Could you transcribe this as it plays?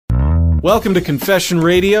Welcome to Confession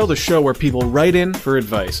Radio, the show where people write in for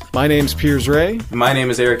advice. My name's Piers Ray. My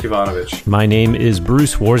name is Eric Ivanovich. My name is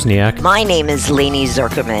Bruce Wozniak. My name is Leni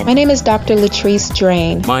Zerkerman. My name is Dr. Latrice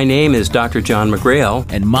Drain. My name is Dr. John McGrail.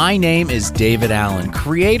 And my name is David Allen,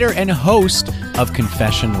 creator and host of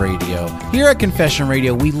Confession Radio. Here at Confession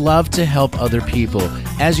Radio, we love to help other people.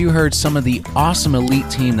 As you heard, some of the awesome elite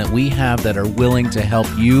team that we have that are willing to help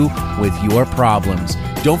you with your problems.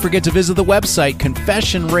 Don't forget to visit the website,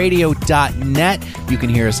 confessionradio.net. You can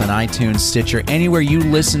hear us on iTunes, Stitcher, anywhere you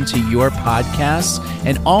listen to your podcasts.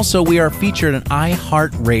 And also, we are featured on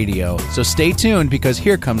iHeartRadio. So stay tuned, because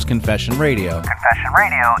here comes Confession Radio. Confession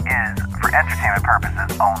Radio is for entertainment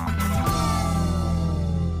purposes only.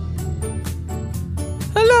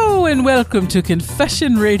 Hello and welcome to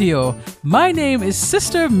Confession Radio. My name is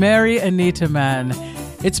Sister Mary Anita Mann.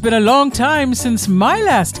 It's been a long time since my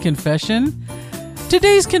last confession.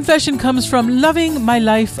 Today's confession comes from Loving My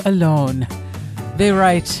Life Alone. They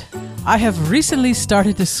write, I have recently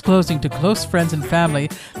started disclosing to close friends and family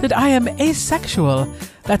that I am asexual.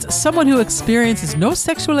 That's someone who experiences no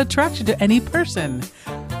sexual attraction to any person.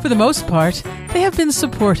 For the most part, they have been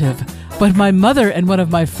supportive, but my mother and one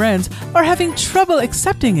of my friends are having trouble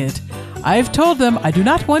accepting it. I've told them I do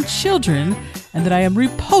not want children and that I am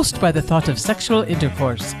repulsed by the thought of sexual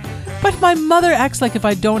intercourse. But my mother acts like if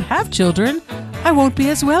I don't have children, I won't be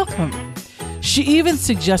as welcome. She even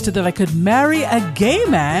suggested that I could marry a gay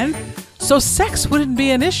man, so sex wouldn't be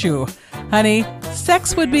an issue. Honey,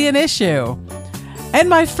 sex would be an issue. And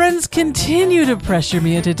my friends continue to pressure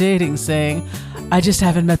me into dating, saying, I just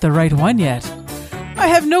haven't met the right one yet. I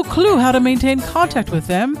have no clue how to maintain contact with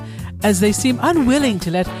them, as they seem unwilling to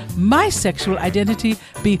let my sexual identity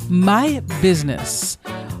be my business.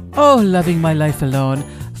 Oh, Loving My Life Alone.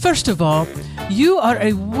 First of all, you are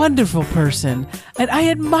a wonderful person, and I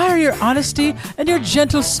admire your honesty and your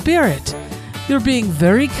gentle spirit. You're being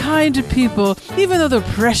very kind to people, even though they're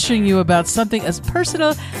pressuring you about something as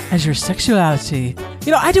personal as your sexuality.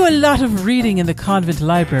 You know, I do a lot of reading in the convent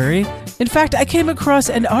library. In fact, I came across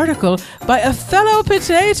an article by a fellow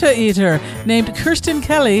potato eater named Kirsten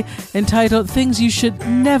Kelly entitled Things You Should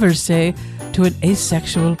Never Say to an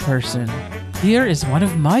Asexual Person. Here is one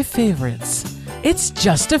of my favorites. It's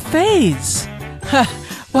just a phase.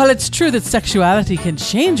 While it's true that sexuality can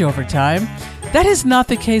change over time, that is not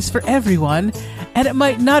the case for everyone, and it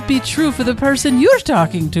might not be true for the person you're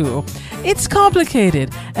talking to. It's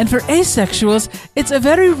complicated, and for asexuals, it's a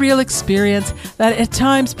very real experience that at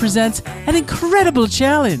times presents an incredible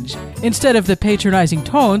challenge. Instead of the patronizing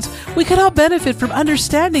tones, we could all benefit from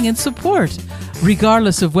understanding and support,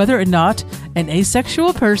 regardless of whether or not an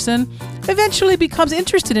asexual person eventually becomes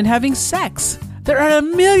interested in having sex. There are a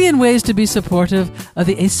million ways to be supportive of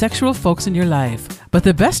the asexual folks in your life, but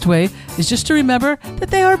the best way is just to remember that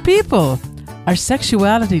they are people. Our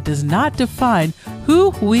sexuality does not define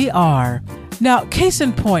who we are. Now, case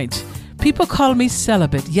in point, people call me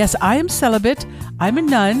celibate. Yes, I am celibate. I'm a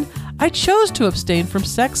nun. I chose to abstain from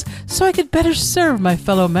sex so I could better serve my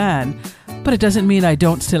fellow man. But it doesn't mean I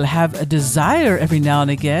don't still have a desire every now and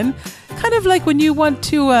again. Kind of like when you want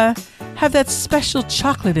to have that special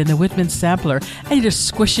chocolate in the Whitman sampler and you're just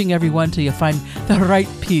squishing everyone till you find the right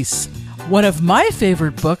piece. One of my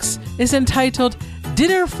favorite books is entitled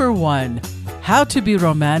Dinner for One, How to Be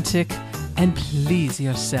Romantic and Please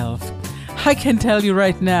Yourself. I can tell you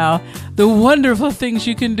right now the wonderful things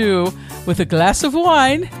you can do with a glass of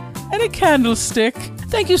wine and a candlestick.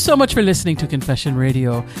 Thank you so much for listening to Confession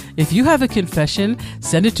Radio. If you have a confession,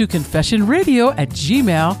 send it to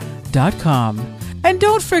confessionradio@gmail.com. And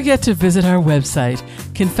don't forget to visit our website,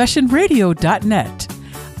 confessionradio.net.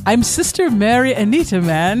 I'm Sister Mary Anita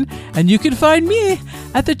Mann, and you can find me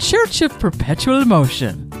at the Church of Perpetual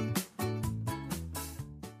Motion.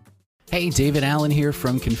 Hey, David Allen here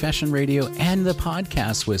from Confession Radio and the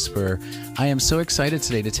Podcast Whisperer. I am so excited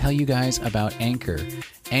today to tell you guys about Anchor.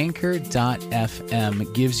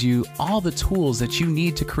 Anchor.fm gives you all the tools that you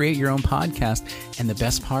need to create your own podcast, and the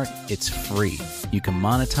best part, it's free. You can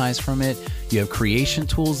monetize from it. You have creation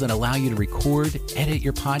tools that allow you to record, edit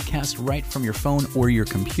your podcast right from your phone or your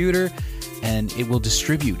computer, and it will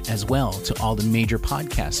distribute as well to all the major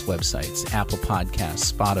podcast websites, Apple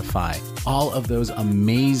Podcasts, Spotify, all of those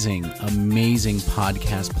amazing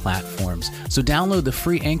podcast platforms. So download the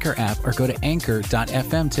free Anchor app or go to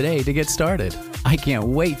anchor.fm today to get started. I can't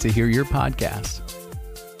wait to hear your podcast.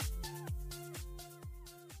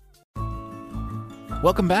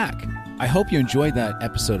 Welcome back. I hope you enjoyed that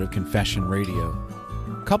episode of Confession Radio.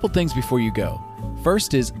 A couple things before you go.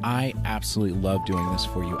 First is, I absolutely love doing this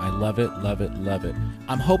for you. I love it, love it, love it.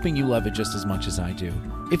 I'm hoping you love it just as much as I do.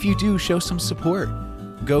 If you do, show some support.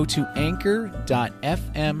 go to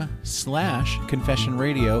anchor.fm/Confession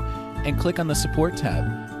Radio and click on the support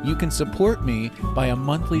tab. You can support me by a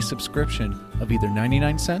monthly subscription of either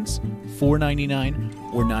 99 cents, $4.99,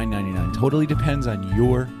 or $9.99. Totally depends on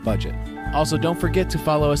your budget. Also, don't forget to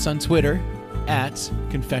follow us on Twitter at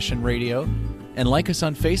Confession Radio and like us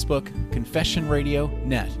on Facebook, Confession Radio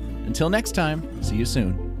Net. Until next time, see you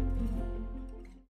soon.